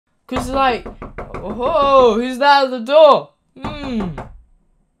Because, like, oh, who's that at the door?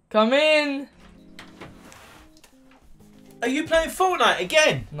 Come in. Are you playing Fortnite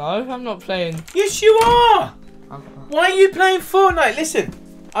again? No, I'm not playing. Yes, you are. Why are you playing Fortnite? Listen,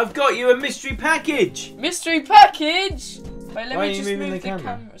 I've got you a mystery package. Mystery package? Wait, let Why me are you just moving move the the camera?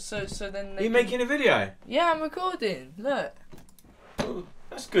 camera so then Are you making a video? Yeah, I'm recording. Look. Oh,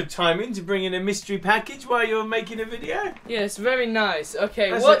 that's good timing to bring in a mystery package while you're making a video. Yeah, it's very nice. Okay,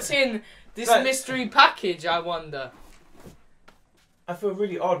 That's what's it. in this Right. mystery package, I wonder? I feel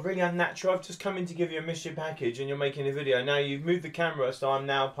really odd, really unnatural. I've just come in to give you a mystery package and you're making a video. Now you've moved the camera, so I'm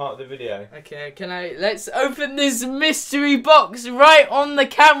now part of the video. Okay, let's open this mystery box right on the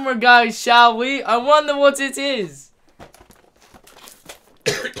camera, guys, shall we? I wonder what it is.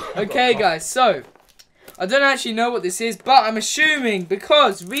 Okay, guys, so I don't actually know what this is, but I'm assuming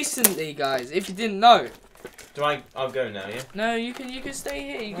because recently, guys, if you didn't know. I'll go now, yeah? No, you can stay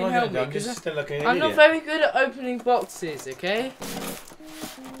here. You can help me I'm just still looking I'm not very good at opening boxes. Okay.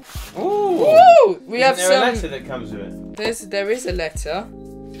 Ooh. Woo! We have Is there a letter that comes with it? There is a letter.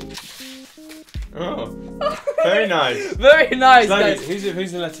 Oh, very nice. Very nice, guys.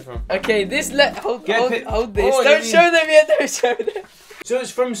 Who's the letter from? Okay, this hold this. Oh, Don't show them yet. Don't show them. So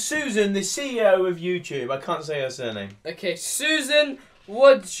it's from Susan, the CEO of YouTube. I can't say her surname. Okay, Susan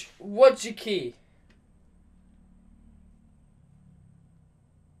Wojcicki.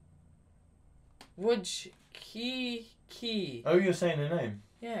 Wojcicki. Oh, you're saying her name?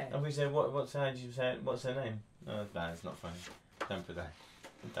 Yeah. And we say what's her name? No, it's not funny. Don't put that.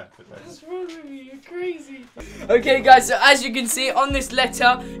 What's wrong with you? You're crazy. Okay, guys, so as you can see on this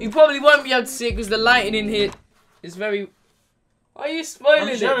letter, you probably won't be able to see it because the lighting in here is very... Why are you spoiling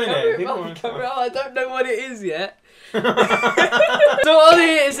it? I don't know what it is yet. So on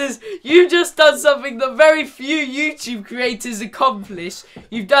here it says, you've just done something that very few YouTube creators accomplish.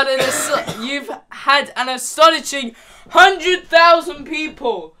 You've had an astonishing 100,000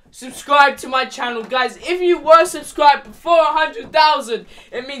 people subscribe to my channel. Guys, if you were subscribed before 100,000,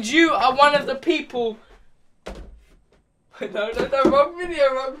 it means you are one of the people... No, wrong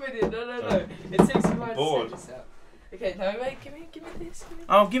video. No. It takes a while to send this out. Okay, no, wait, give me this.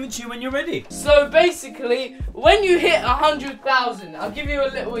 I'll give it to you when you're ready. So basically, when you hit 100,000, I'll give you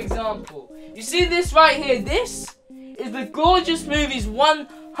a little example. You see this right here? This is the Gorgeous Movies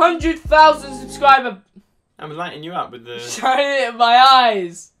 100,000 subscriber. I'm lighting you up with the... Shining it in my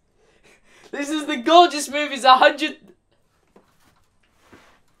eyes. This is the Gorgeous Movies 100...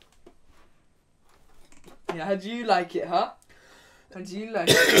 Yeah, how do you like it, huh? How do you like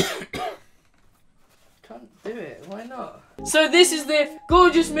it? Can't do it. Why not? So this is the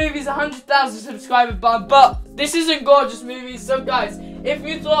Gorgeous Movies 100,000 subscriber button, but this isn't Gorgeous Movies. So guys, if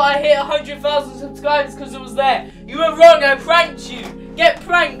you thought I hit 100,000 subscribers because it was there, you were wrong. I pranked you. Get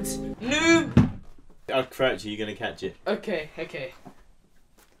pranked, noob. I'll crouch you. You're gonna catch it. Okay.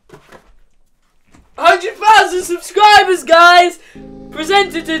 100,000 subscribers, guys.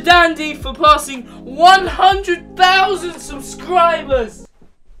 Presented to Dandy for passing 100,000 subscribers.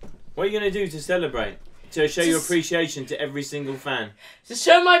 What are you gonna do to celebrate? To show your appreciation to every single fan. To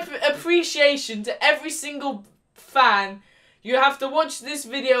show my appreciation to every single fan, you have to watch this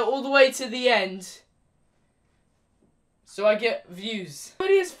video all the way to the end. So I get views. But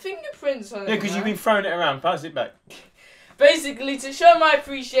he has fingerprints on it. Yeah, because you've been throwing it around. Pass it back. Basically, to show my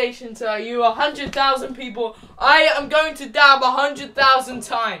appreciation to you 100,000 people, I am going to dab 100,000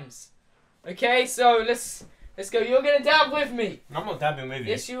 times. Okay, so let's go. You're going to dab with me. I'm not dabbing with you.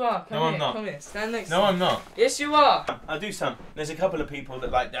 Yes, you are. Come here. Come here. Stand next to me. No, I'm not. Yes, you are. I'll do some. There's a couple of people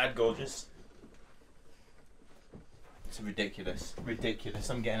that like Dad Gorgeous. It's ridiculous.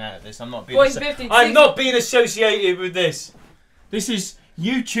 I'm getting out of this. I'm not being associated with this. This is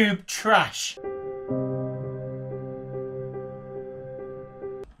YouTube trash.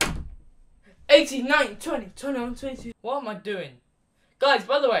 18, 19, 20, 21, 22. What am I doing? Guys,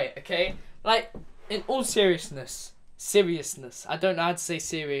 by the way, okay, like, in all seriousness, I don't know how to say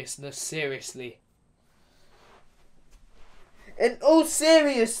seriousness, seriously. In all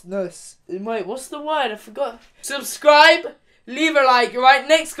seriousness, wait, what's the word? I forgot. Subscribe, leave a like, right?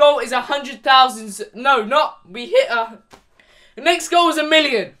 Next goal is 100,000. No, we hit the next goal is 1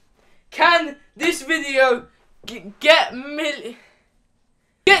 million. Can this video get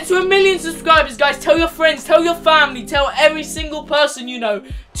to 1 million subscribers, guys? Tell your friends, tell your family, tell every single person you know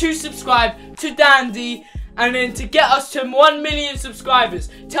to subscribe to Dandy, and then to get us to 1 million subscribers.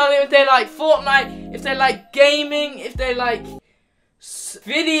 Tell them if they like Fortnite, if they like gaming, if they like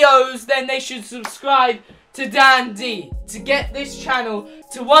videos, then they should subscribe to Dan D to get this channel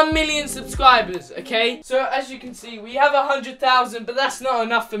to 1 million subscribers, okay? So as you can see, we have 100,000, but that's not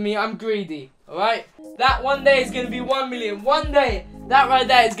enough for me. I'm greedy, alright? That one day is going to be 1 million. One day, that right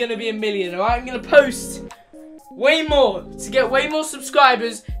there is going to be 1 million, alright? I'm going to post way more to get way more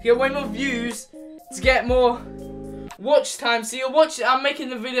subscribers, to get way more views, to get more watch time. So you're watching, I'm making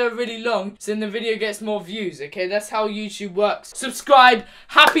the video really long, so then the video gets more views, okay? That's how YouTube works. Subscribe.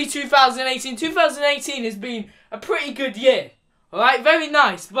 Happy 2018. 2018 has been a pretty good year, alright? Very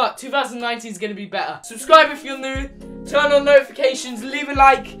nice, but 2019 is going to be better. Subscribe if you're new, turn on notifications, leave a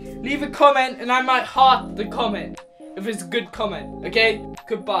like, leave a comment, and I might heart the comment if it's a good comment, okay?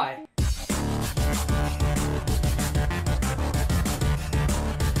 Goodbye.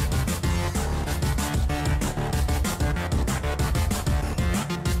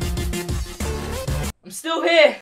 I'm still here.